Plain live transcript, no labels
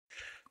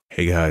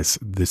Hey guys,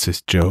 this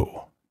is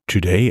Joe.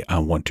 Today I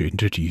want to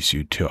introduce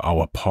you to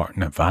our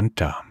partner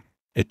Vanta.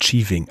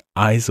 Achieving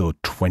ISO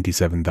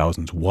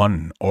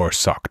 27001 or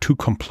SOC 2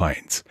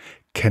 compliance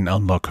can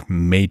unlock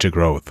major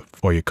growth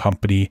for your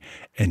company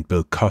and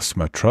build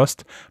customer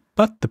trust,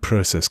 but the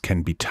process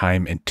can be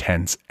time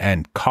intense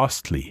and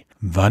costly.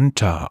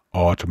 Vanta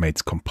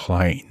automates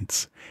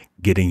compliance,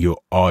 getting your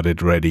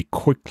audit ready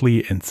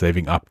quickly and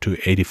saving up to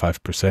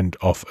 85%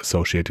 of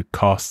associated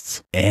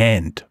costs.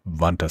 And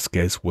Vanta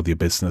scales with your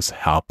business,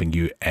 helping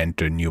you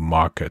enter new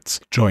markets.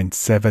 Join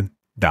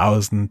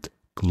 7,000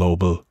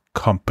 global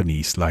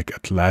companies like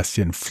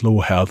Atlassian, Flow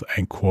Health,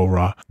 and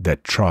Quora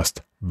that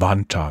trust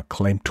Vanta.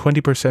 Claim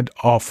 20%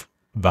 off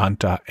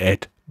Vanta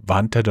at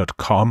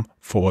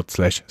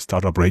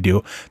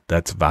vanta.com/startupradio.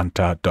 That's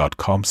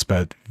vanta.com,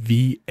 spelled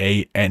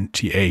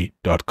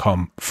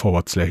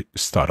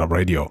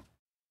vanta.com/startupradio.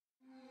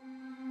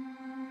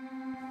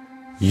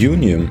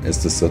 Unium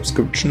is the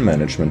subscription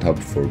management hub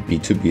for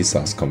B2B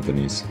SaaS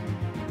companies.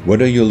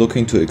 Whether you're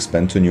looking to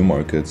expand to new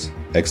markets,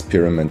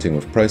 experimenting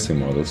with pricing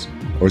models,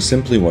 or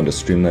simply want a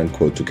streamlined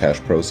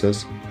quote-to-cash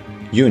process,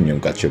 Unium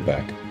got your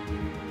back.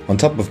 On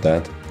top of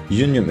that,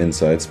 Unium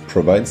Insights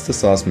provides the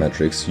SaaS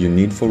metrics you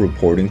need for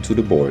reporting to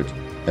the board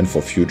and for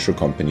future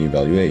company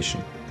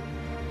evaluation.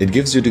 It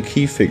gives you the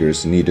key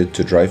figures needed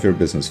to drive your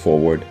business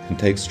forward and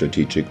take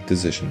strategic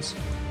decisions.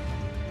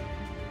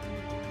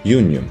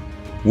 Unium.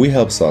 We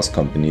help SaaS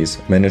companies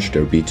manage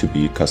their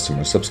B2B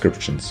customer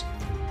subscriptions.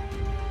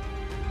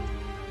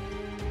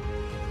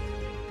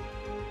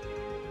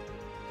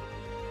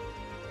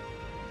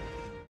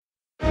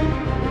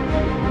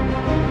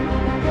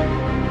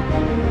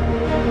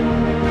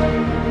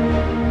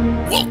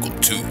 Welcome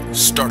to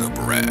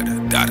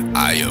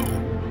Startuprad.io,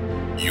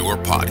 your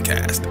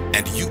podcast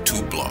and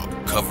YouTube blog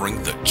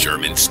covering the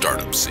German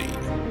startup scene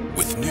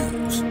with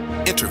news,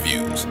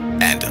 interviews,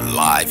 and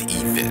live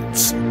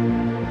events.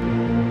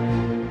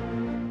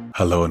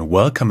 Hello and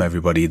welcome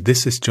everybody.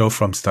 This is Joe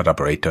from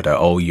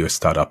Startuprad.io, your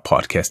startup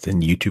podcast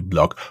and YouTube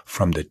blog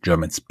from the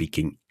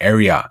German-speaking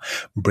area,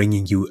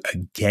 bringing you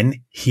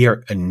again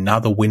here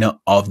another winner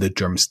of the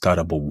German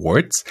Startup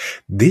Awards.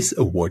 This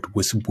award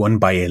was won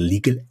by a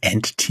legal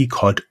entity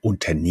called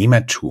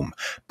UnternehmerTUM,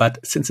 but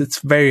since it's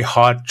very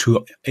hard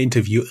to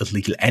interview a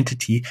legal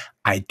entity,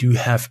 I do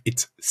have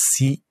its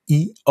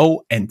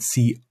CEO and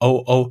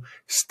COO,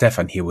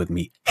 Stefan, here with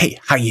me. Hey,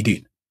 how you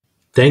doing?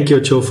 Thank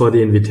you, Joe, for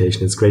the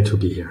invitation. It's great to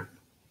be here.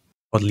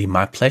 Totally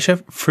my pleasure.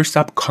 First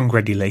up,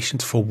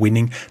 congratulations for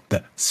winning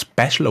the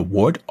special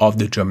award of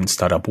the German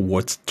Startup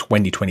Awards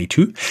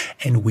 2022.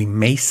 And we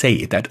may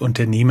say that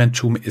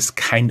Unternehmertum is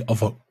kind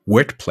of a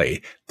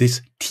wordplay.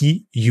 This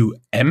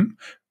TUM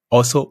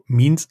also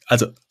means,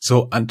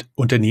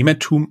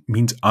 Unternehmertum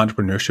means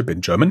entrepreneurship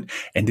in German.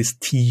 And this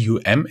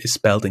TUM is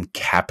spelled in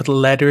capital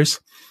letters,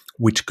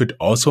 which could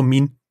also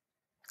mean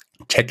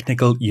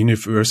Technical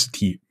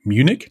University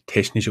Munich,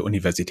 Technische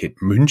Universität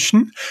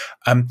München,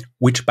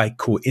 which by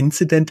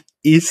coincidence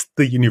is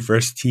the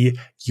university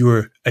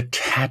you're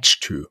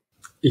attached to.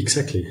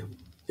 Exactly.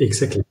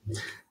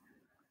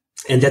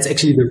 And that's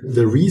actually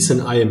the reason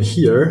I am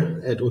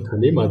here at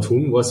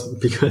Unternehmertum was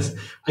because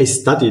I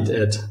studied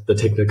at the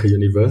Technical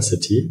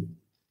University.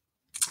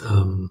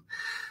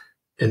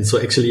 And so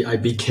actually I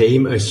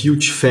became a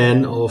huge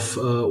fan of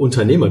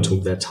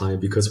Unternehmertum that time,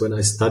 because when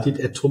I studied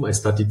at TUM, I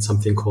studied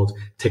something called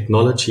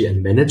technology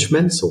and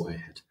management. So I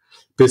had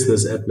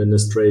business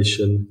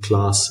administration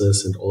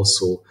classes and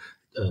also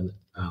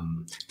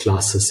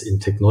classes in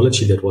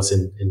technology that was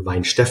in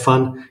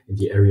Weinstefan in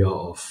the area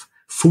of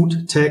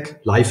food tech,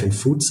 life and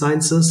food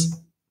sciences.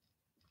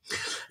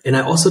 And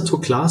I also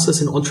took classes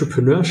in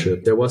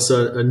entrepreneurship. There was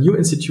a new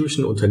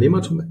institution,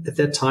 Unternehmertum, at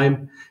that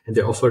time, and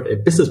they offered a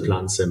business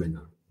plan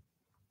seminar.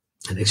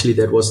 And actually,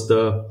 that was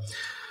the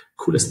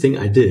coolest thing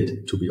I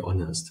did, to be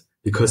honest,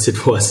 because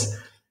it was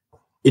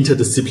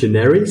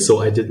interdisciplinary.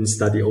 So I didn't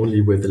study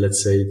only with,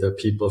 let's say, the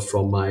people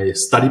from my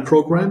study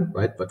program,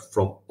 right? But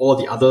from all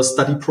the other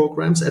study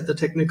programs at the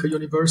Technical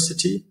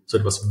University. So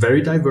it was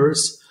very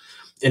diverse.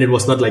 And it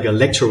was not like a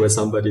lecture where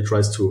somebody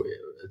tries to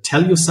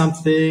tell you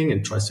something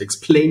and tries to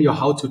explain you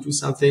how to do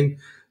something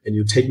and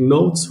you take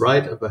notes,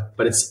 right? But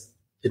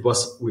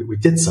we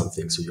did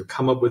something. So you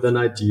come up with an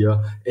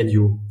idea and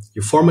you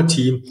form a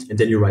team and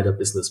then you write a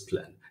business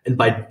plan. And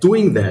by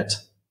doing that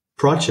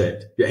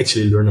project, you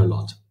actually learn a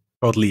lot.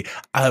 Totally.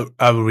 I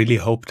really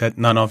hope that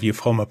none of you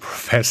former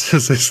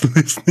professors is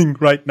listening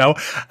right now,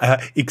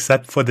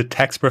 except for the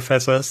tax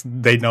professors.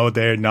 They know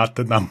they're not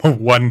the number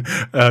one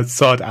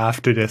sought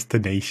after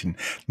destination.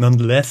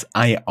 Nonetheless,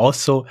 I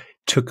also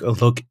took a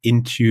look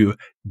into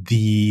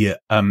the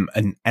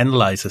an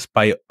analysis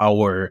by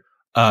our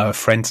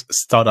friends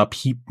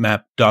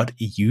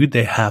Startuprad.io.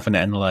 They have an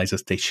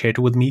analysis they shared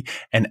with me,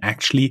 and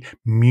actually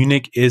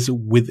Munich is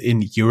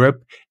within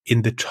Europe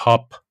in the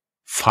top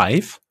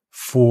 5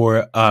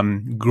 for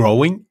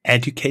growing,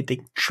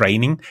 educating,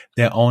 training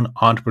their own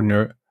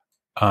entrepreneur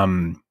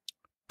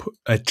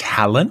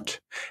talent,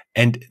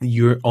 and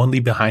you're only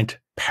behind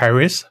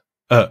Paris,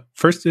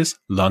 First is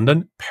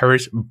London,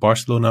 Paris,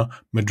 Barcelona,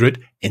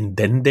 Madrid, and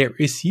then there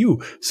is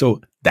you.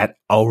 So that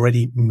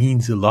already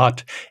means a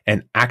lot.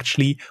 And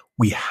actually,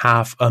 we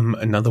have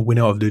another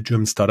winner of the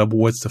German Startup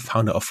Awards, the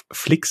founder of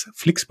Flix,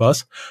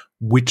 Flixbus,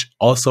 which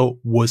also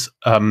was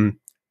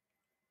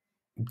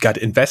got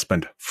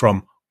investment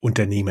from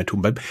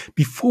UnternehmerTUM. But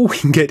before we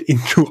get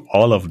into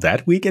all of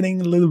that, we're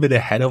getting a little bit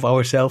ahead of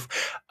ourselves.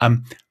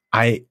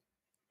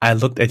 I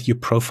looked at your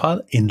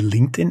profile in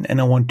LinkedIn, and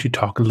I want to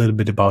talk a little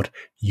bit about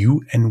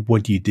you and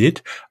what you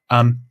did.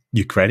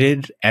 You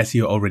graduated, as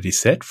you already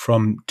said,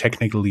 from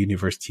Technical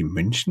University of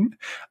Munich,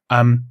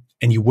 and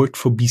you worked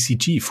for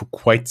BCG for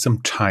quite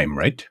some time,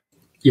 right?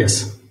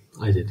 Yes,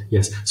 I did.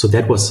 Yes. So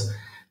that was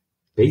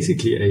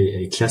basically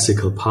a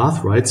classical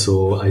path, right?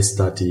 So I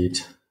studied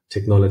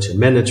technology and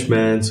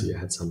management. So you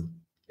had some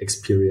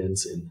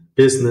experience in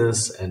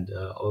business and,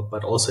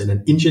 but also in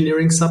an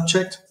engineering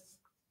subject.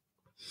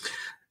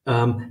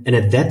 And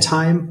at that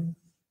time,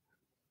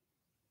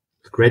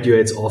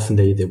 graduates often,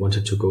 they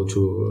wanted to go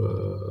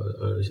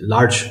to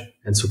large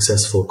and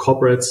successful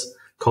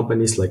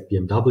companies like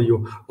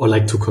BMW or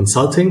like to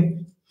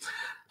consulting.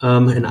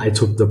 And I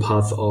took the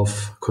path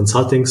of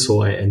consulting.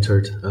 So I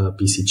entered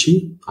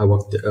BCG. I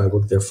worked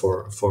there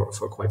for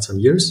quite some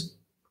years.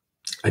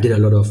 I did a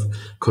lot of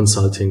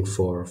consulting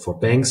for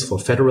banks, for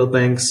federal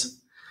banks.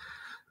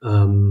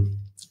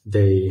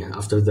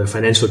 After the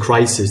financial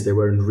crisis, they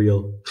were in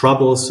real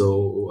trouble.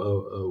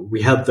 So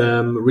we helped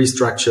them,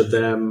 restructured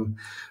them.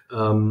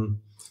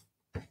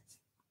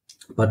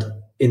 But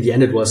in the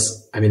end, it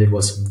was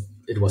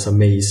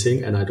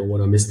amazing, and I don't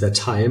want to miss that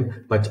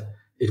time, but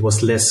it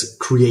was less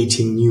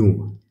creating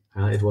new.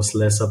 It was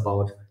less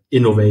about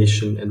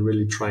innovation and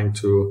really trying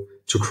to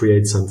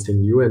create something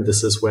new. And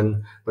this is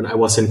when I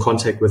was in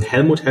contact with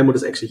Helmut. Helmut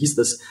is actually,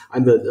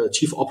 I'm the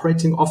chief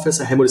operating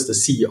officer. Helmut is the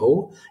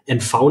CEO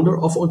and founder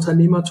of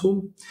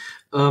UnternehmerTUM.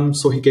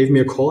 So he gave me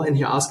a call and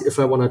he asked if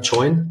I want to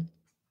join.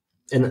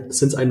 And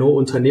since I know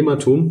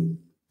UnternehmerTUM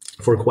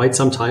for quite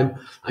some time,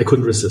 I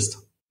couldn't resist.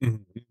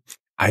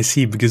 I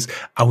see, because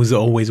I was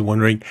always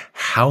wondering,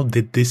 how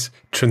did this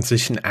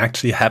transition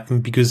actually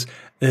happen? Because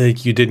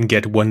you didn't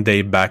get one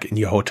day back in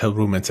your hotel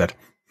room and said,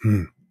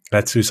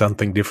 let's do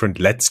something different.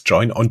 Let's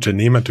join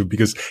UnternehmerTUM,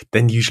 because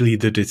then usually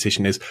the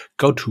decision is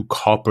go to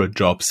corporate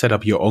job, set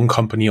up your own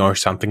company or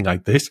something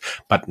like this,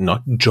 but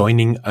not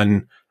joining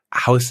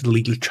how is the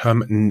legal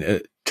term,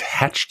 an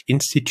attached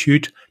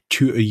institute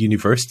to a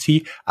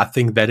university. I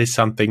think that is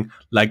something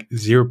like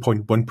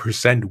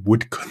 0.1%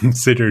 would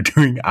consider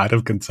doing out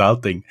of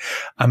consulting.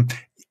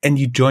 And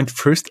you joined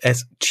first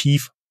as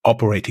chief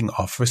operating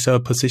officer, a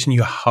position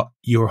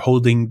you're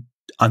holding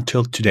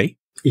until today.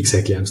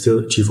 Exactly. I'm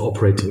still chief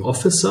operating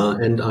officer,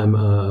 and I'm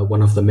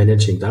one of the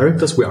managing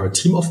directors. We are a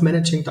team of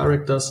managing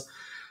directors.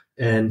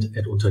 And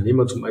at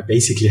UnternehmerTUM, I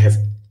basically have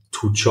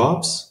two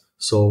jobs.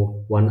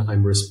 So one,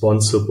 I'm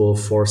responsible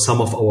for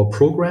some of our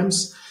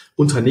programs.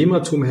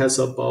 UnternehmerTUM has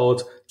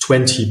about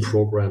 20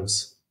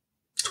 programs,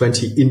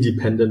 20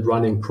 independent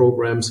running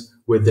programs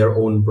with their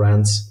own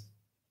brands.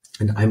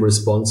 And I'm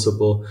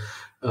responsible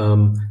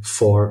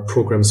for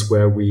programs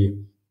where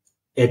we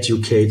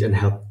educate and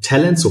help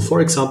talent. So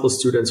for example,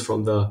 students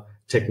from the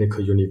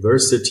Technical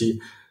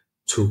University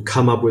to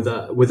come up with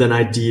an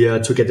idea,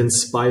 to get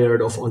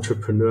inspired of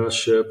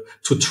entrepreneurship,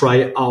 to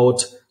try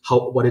out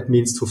what it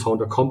means to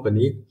found a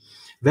company.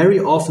 Very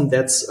often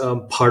that's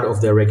part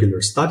of their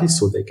regular studies,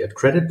 so they get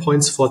credit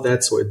points for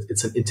that. So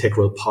it's an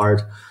integral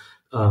part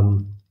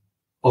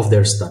of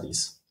their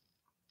studies.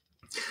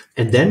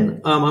 And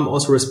then I'm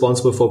also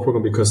responsible for a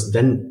program, because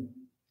then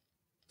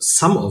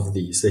some of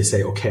these, they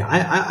say, okay,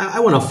 I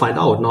want to find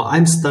out. Now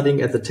I'm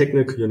studying at the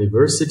Technical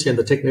University, and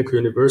the Technical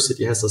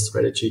University has a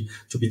strategy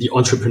to be the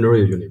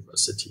entrepreneurial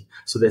university.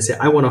 So they say,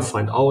 I want to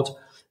find out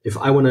if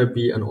I want to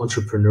be an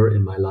entrepreneur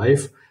in my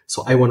life.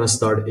 So I want to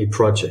start a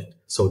project.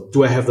 So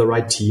do I have the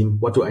right team?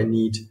 What do I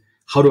need?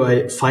 How do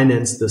I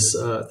finance this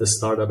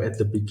startup at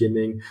the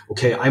beginning?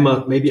 Okay, I'm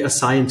maybe a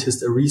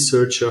scientist, a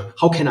researcher.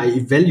 How can I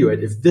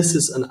evaluate if this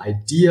is an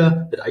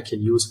idea that I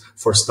can use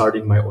for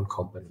starting my own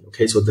company?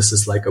 Okay, so this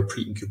is like a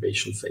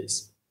pre-incubation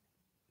phase.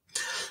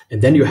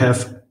 And then you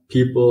have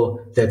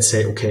people that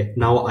say, okay,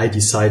 now I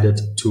decided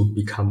to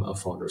become a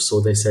founder.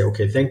 So they say,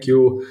 okay, thank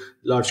you,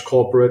 large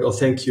corporate, or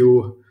thank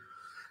you,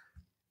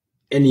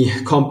 any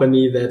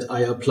company that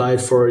I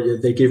applied for,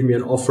 they gave me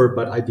an offer,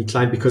 but I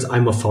declined because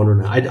I'm a founder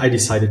now. I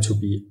decided to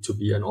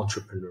be an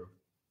entrepreneur.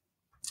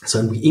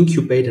 So we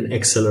incubate and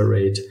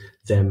accelerate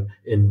them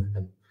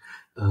in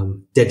a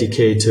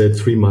dedicated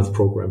 3-month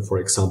program, for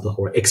example,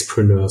 our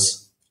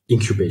Expreneurs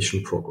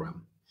incubation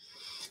program.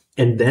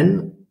 And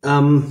then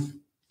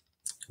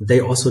they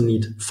also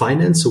need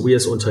finance. So we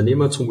as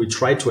UnternehmerTUM, we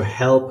try to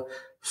help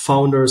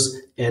founders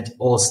at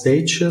all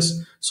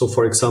stages. So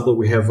for example,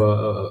 we have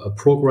a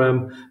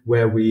program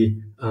where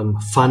we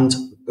fund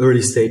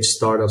early stage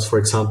startups, for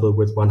example,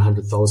 with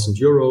 100,000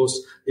 euros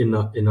in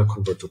a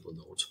convertible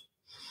note.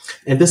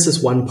 And this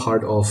is one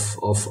part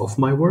of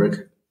my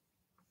work.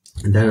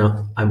 And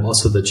then I'm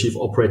also the chief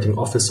operating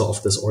officer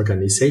of this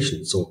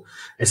organization. So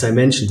as I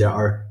mentioned, there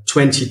are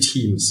 20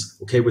 teams,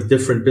 okay, with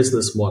different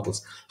business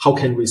models. How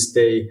can we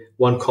stay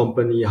one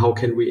company? How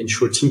can we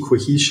ensure team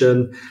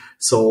cohesion?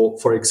 So,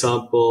 for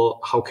example,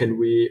 how can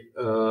we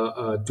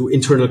do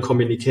internal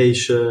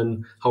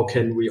communication? How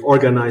can we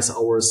organize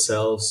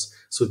ourselves?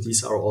 So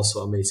these are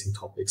also amazing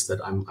topics that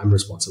I'm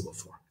responsible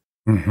for.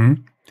 Mm-hmm.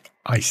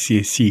 I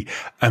see.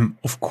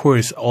 Of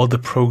course, all the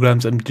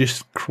programs, I'm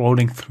just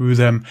scrolling through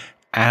them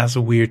as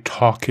we're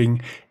talking,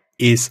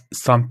 is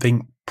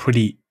something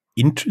pretty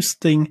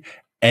interesting.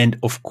 And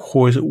of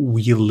course,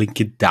 we'll link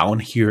it down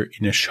here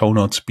in the show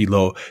notes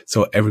below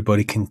so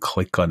everybody can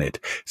click on it.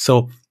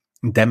 So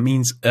that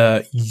means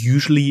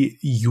usually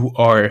you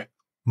are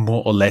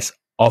more or less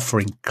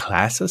offering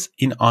classes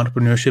in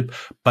entrepreneurship,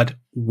 but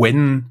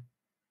when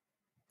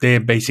they're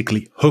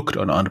basically hooked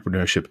on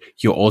entrepreneurship,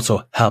 you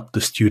also help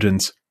the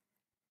students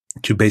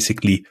to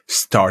basically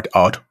start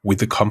out with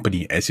the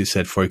company, as you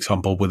said, for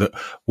example,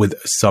 with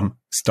some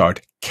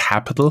start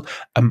capital.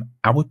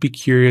 I would be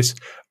curious,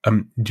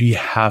 do you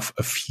have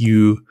a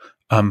few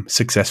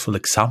successful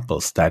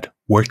examples that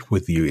worked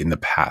with you in the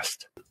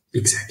past?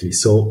 Exactly.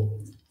 So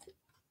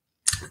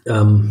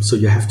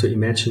you have to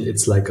imagine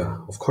it's like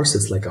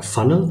a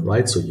funnel,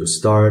 right? So you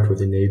start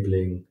with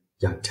enabling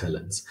young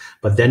talents,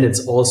 but then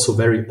it's also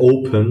very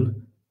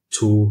open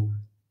to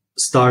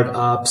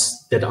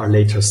startups that are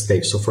later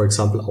stage. So for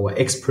example, our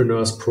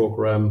Xpreneurs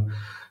program,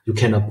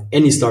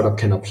 any startup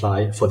can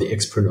apply for the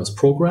Xpreneurs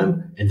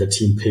program, and the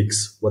team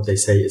picks what they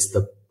say is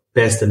the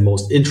best and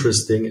most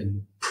interesting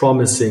and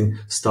promising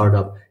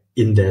startup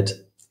in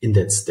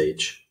that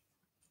stage.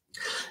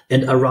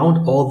 And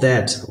around all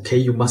that, okay,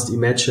 you must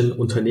imagine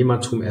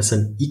Unternehmertum as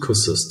an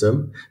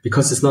ecosystem,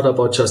 because it's not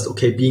about just,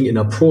 okay, being in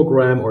a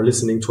program or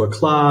listening to a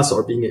class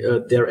or being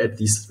there at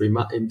these 3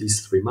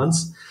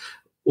 months.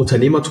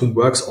 Unternehmertum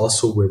works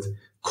also with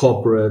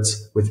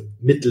corporates, with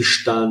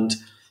Mittelstand,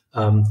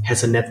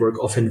 has a network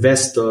of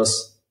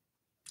investors.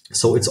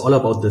 So it's all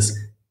about this,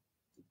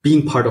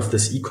 being part of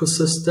this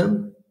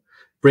ecosystem,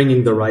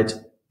 bringing the right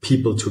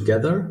people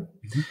together,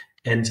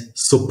 and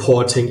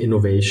supporting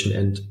innovation.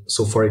 And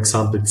so, for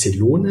example,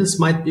 Celonis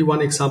might be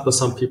one example.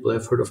 Some people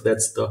have heard of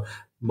that's the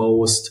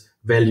most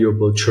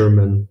valuable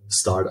German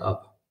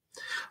startup.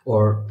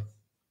 Or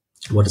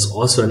what is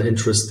also an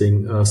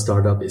interesting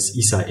startup is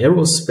Isar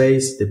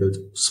Aerospace. They build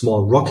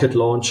small rocket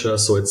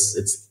launchers. So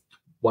it's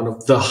one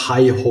of the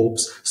high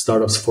hopes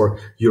startups for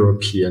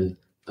European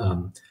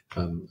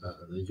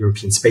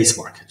space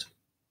market.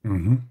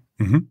 Mm-hmm.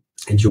 Mm-hmm.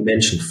 And you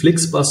mentioned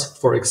Flixbus,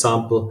 for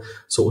example.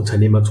 So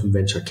Unternehmertum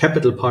Venture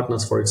Capital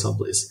Partners, for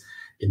example, they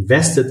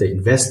invested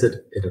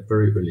at a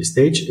very early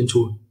stage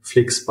into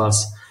Flixbus.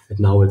 And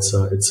now it's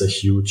a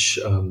huge,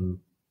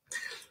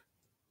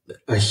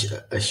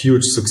 a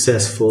huge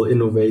successful,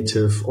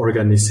 innovative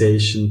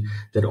organization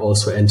that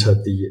also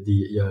entered the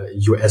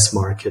US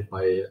market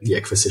by the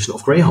acquisition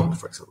of Greyhound,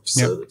 for example.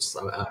 So it's,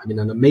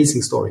 an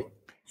amazing story.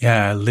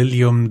 Yeah,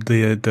 Lilium,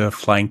 the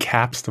flying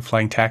cabs, the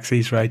flying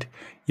taxis, right?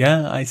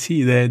 Yeah, I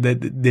see.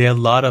 There are a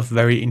lot of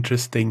very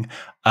interesting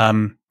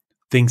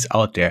things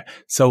out there.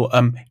 So,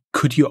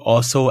 could you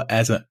also,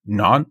 as a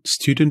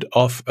non-student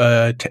of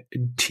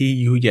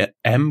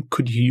TUM,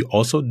 could you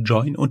also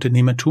join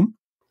Unternehmertum?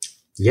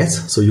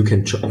 Yes, so you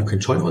can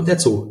join all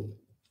that. So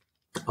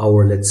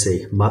our, let's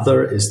say,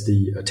 mother is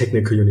the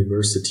Technical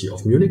University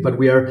of Munich, but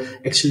we are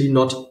actually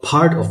not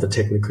part of the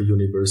Technical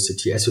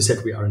University. As you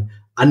said, we are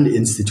an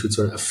institute,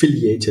 so an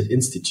affiliated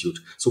institute.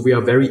 So we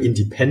are very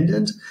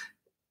independent,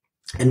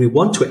 and we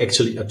want to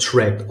actually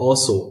attract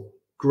also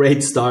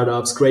great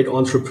startups, great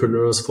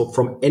entrepreneurs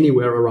from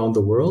anywhere around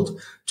the world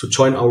to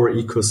join our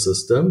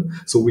ecosystem,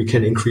 so we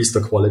can increase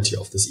the quality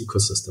of this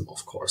ecosystem,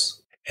 of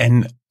course.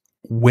 And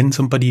when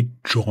somebody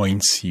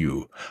joins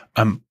you,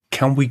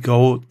 can we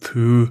go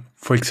through,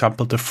 for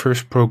example, the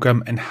first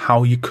program and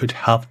how you could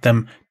help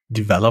them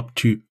develop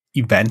to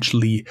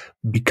eventually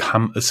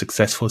become a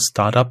successful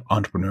startup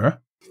entrepreneur?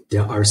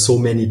 There are so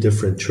many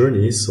different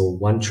journeys. So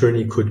one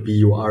journey could be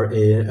you are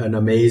an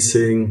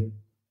amazing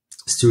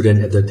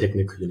student at the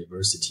Technical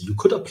University. You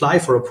could apply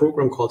for a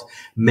program called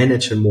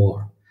Manage and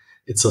More.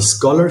 It's a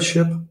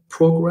scholarship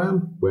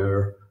program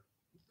where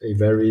a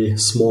very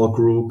small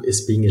group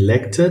is being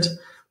elected,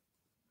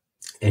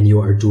 and you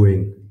are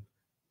doing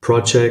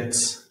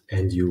projects,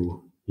 and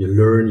you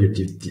learn,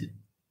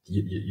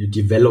 you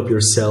develop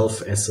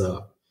yourself as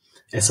a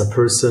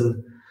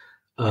person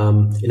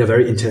in a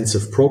very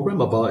intensive program.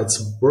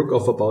 It's work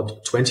of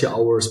about 20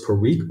 hours per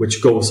week,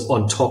 which goes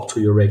on top to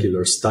your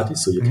regular study.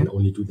 So you can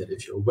only do that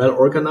if you're well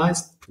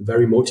organized,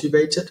 very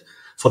motivated,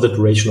 for the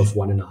duration of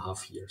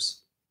 1.5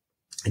 years.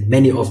 And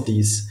many of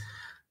these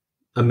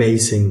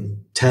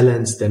amazing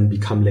talents then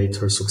become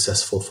later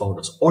successful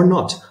founders, or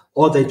not,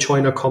 or they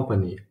join a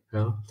company,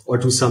 or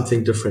do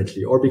something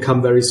differently, or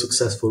become very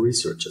successful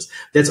researchers.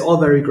 That's all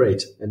very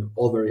great and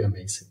all very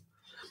amazing.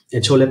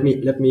 And so let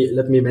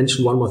me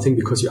mention one more thing,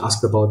 because you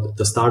asked about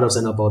the startups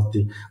and about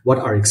what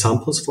are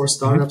examples for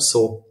startups.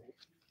 So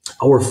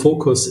our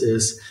focus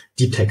is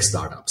deep tech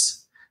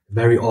startups.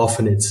 very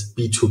often it's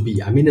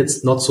B2B. I mean,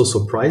 it's not so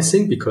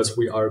surprising because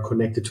we are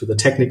connected to the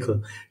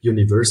Technical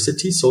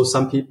University. So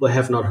some people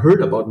have not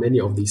heard about many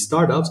of these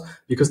startups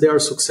because they are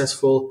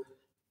successful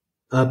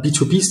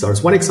B2B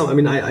startups. One example, I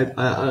mean,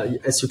 I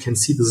as you can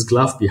see, this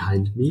glove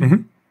behind me.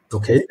 Mm-hmm.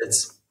 Okay,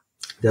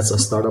 that's a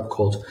startup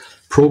called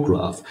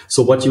ProGlove.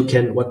 So what you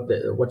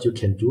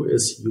can do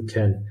is you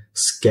can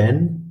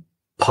scan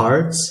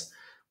parts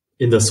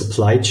in the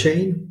supply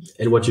chain.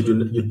 And what you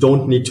do, you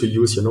don't need to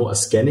use, a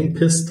scanning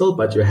pistol,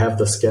 but you have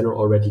the scanner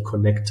already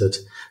connected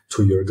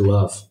to your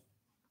glove.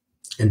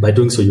 And by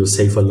doing so, you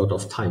save a lot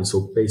of time.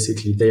 So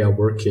basically they are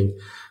working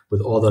with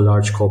all the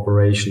large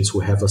corporations who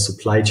have a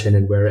supply chain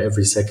and where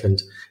every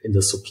second in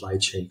the supply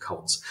chain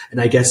counts.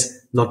 And I guess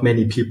not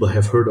many people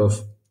have heard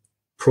of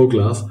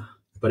ProGlove,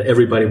 but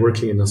everybody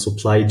working in a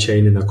supply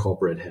chain in a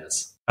corporate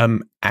has.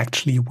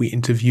 Actually, we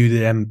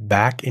interviewed them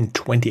back in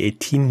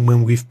 2018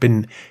 when we've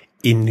been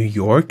in New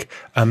York.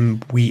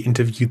 We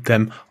interviewed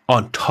them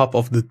on top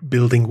of the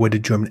building where the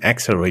German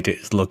accelerator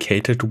is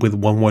located with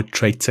One World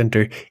Trade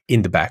Center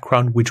in the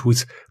background, which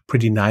was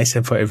pretty nice.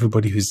 And for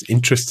everybody who's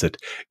interested,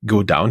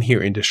 go down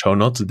here in the show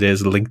notes.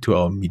 There's a link to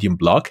our Medium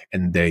blog,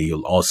 and there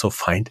you'll also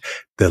find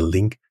the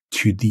link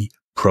to the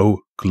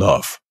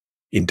ProGlove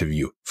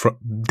interview from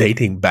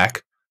dating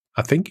back,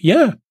 I think,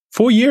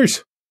 4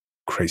 years.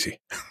 Crazy.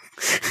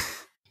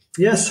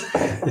 Yes.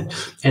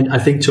 And I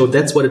think, Joe,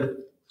 that's what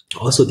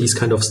also these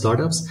kind of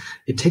startups,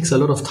 it takes a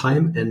lot of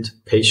time and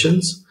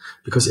patience,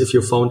 because if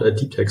you found a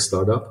deep tech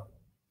startup,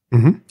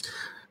 mm-hmm.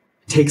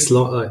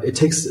 it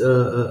takes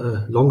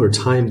a longer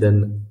time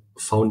than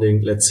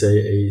founding, let's say,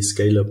 a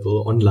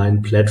scalable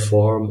online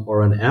platform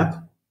or an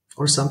app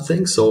or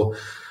something. So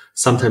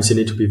sometimes you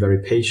need to be very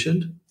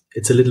patient.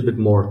 It's a little bit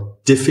more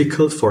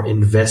difficult for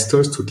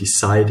investors to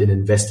decide in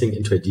investing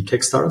into a deep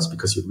tech startups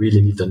because you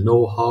really need the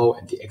know-how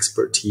and the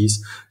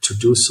expertise to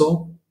do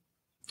so.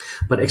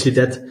 But actually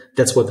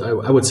that's what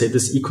I would say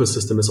this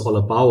ecosystem is all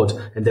about.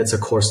 And that's a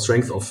core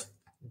strength of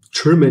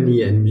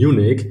Germany and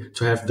Munich,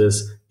 to have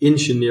this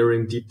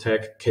engineering deep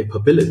tech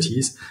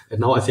capabilities.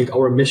 And now I think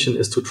our mission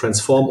is to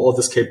transform all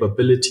this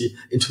capability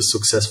into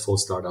successful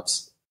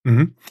startups.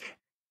 Mm-hmm.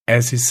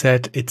 As you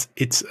said,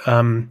 it's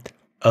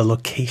a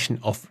location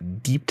of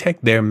deep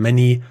tech. There are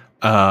many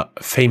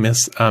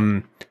famous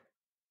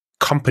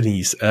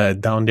companies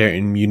down there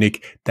in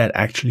Munich that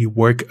actually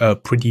work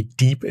pretty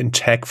deep in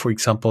tech. For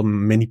example,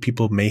 many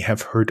people may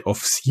have heard of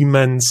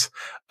Siemens.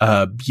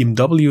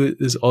 BMW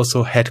is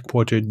also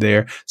headquartered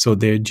there. So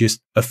there are just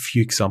a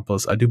few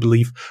examples. I do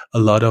believe a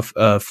lot of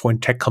foreign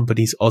tech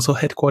companies also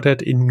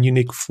headquartered in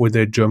Munich for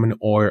their German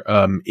or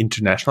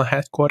international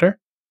headquarter.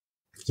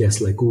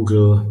 Yes, like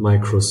Google,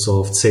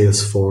 Microsoft,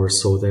 Salesforce.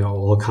 So they are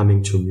all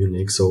coming to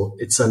Munich. So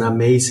it's an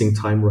amazing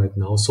time right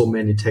now. So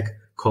many tech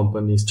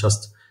companies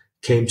just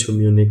came to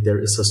Munich. There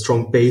is a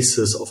strong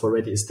basis of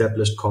already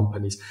established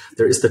companies.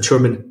 There is the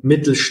German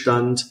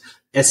Mittelstand,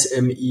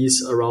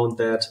 SMEs around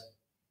that,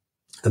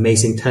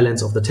 amazing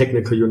talents of the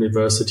Technical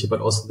University,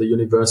 but also the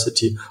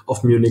University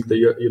of Munich, the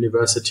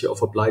University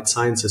of Applied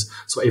Sciences.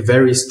 So a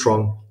very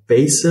strong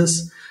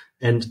basis.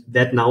 And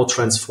that now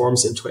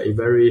transforms into a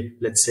very,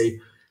 let's say,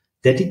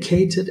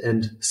 dedicated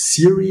and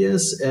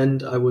serious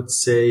and I would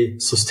say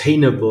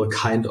sustainable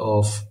kind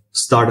of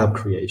startup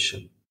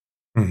creation.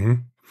 Mm-hmm.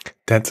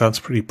 That sounds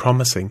pretty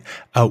promising.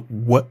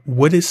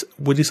 What is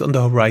on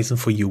the horizon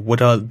for you?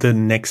 What are the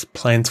next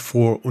plans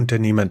for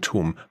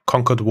UnternehmerTUM?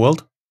 Conquer the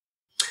world?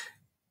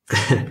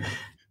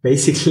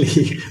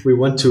 Basically, we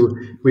want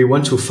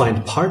to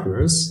find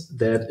partners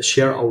that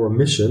share our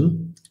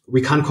mission.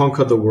 We can't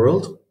conquer the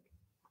world,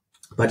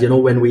 but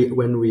when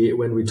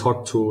we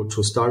talk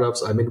to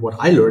startups, I mean, what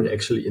I learned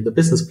actually in the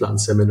business plan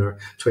seminar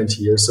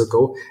 20 years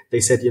ago, they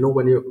said,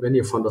 when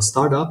you found a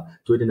startup,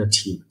 do it in a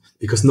team.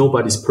 Because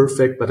nobody's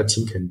perfect, but a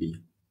team can be.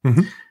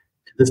 Mm-hmm.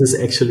 This is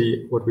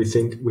actually what we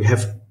think we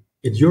have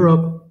in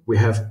Europe. We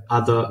have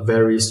other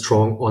very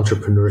strong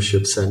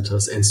entrepreneurship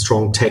centers and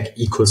strong tech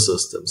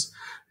ecosystems.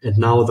 And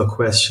now the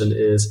question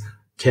is,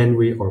 can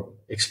we, or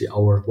actually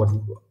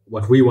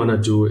what we want to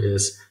do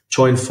is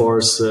join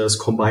forces,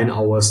 combine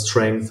our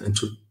strength and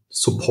to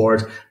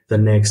support the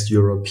next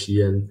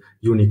European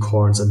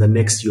unicorns and the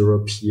next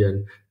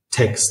European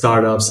tech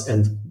startups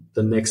and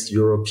the next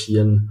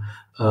European,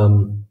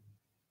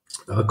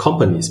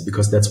 companies,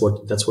 because that's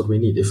what we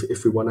need.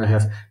 If we want to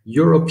have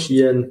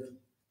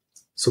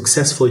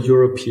successful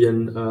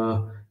European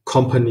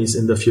companies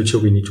in the future,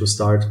 we need to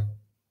start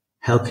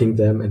helping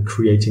them and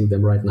creating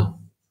them right now.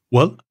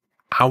 Well,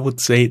 I would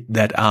say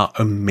that are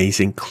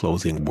amazing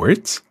closing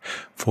words.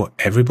 For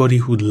everybody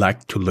who'd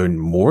like to learn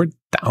more,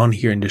 down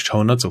here in the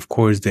show notes, of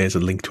course, there's a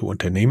link to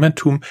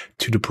UnternehmerTUM,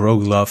 to the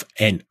ProGlove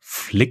and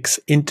Flix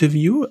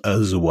interview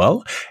as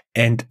well.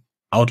 And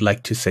I would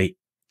like to say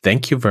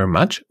thank you very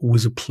much. It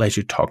was a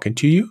pleasure talking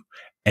to you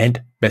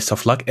and best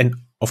of luck. And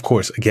of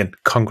course, again,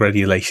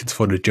 congratulations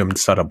for the German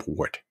Startup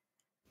Award.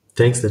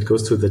 Thanks. That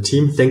goes to the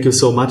team. Thank you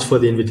so much for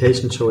the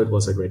invitation, Joe. It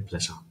was a great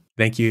pleasure.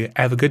 Thank you.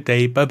 Have a good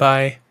day.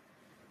 Bye-bye.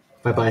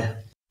 Bye-bye.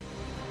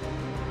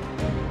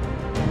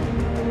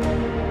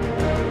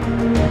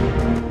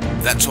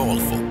 That's all,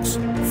 folks.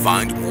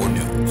 Find more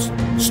news,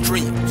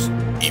 streams,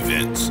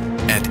 events,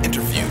 and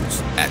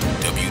interviews at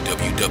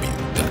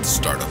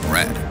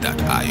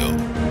www.Startuprad.io.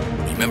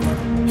 Remember,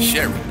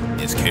 sharing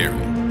is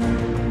caring.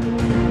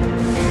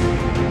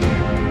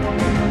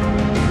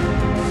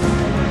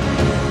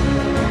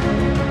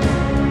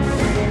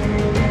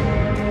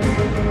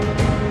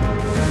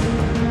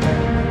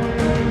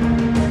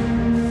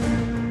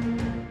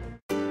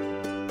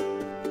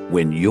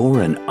 When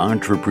you're an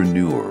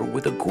entrepreneur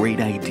with a great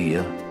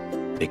idea,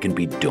 it can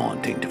be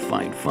daunting to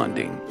find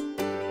funding.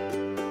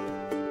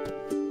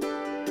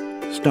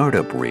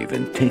 Startup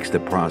Raven takes the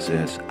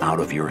process out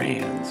of your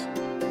hands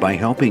by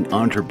helping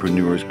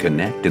entrepreneurs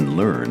connect and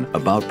learn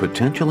about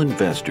potential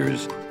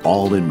investors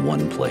all in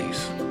one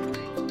place,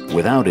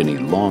 without any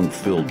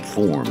long-filled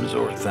forms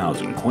or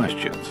 1,000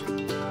 questions.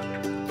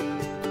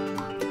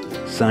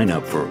 Sign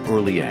up for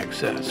early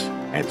access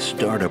at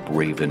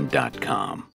startupraven.com.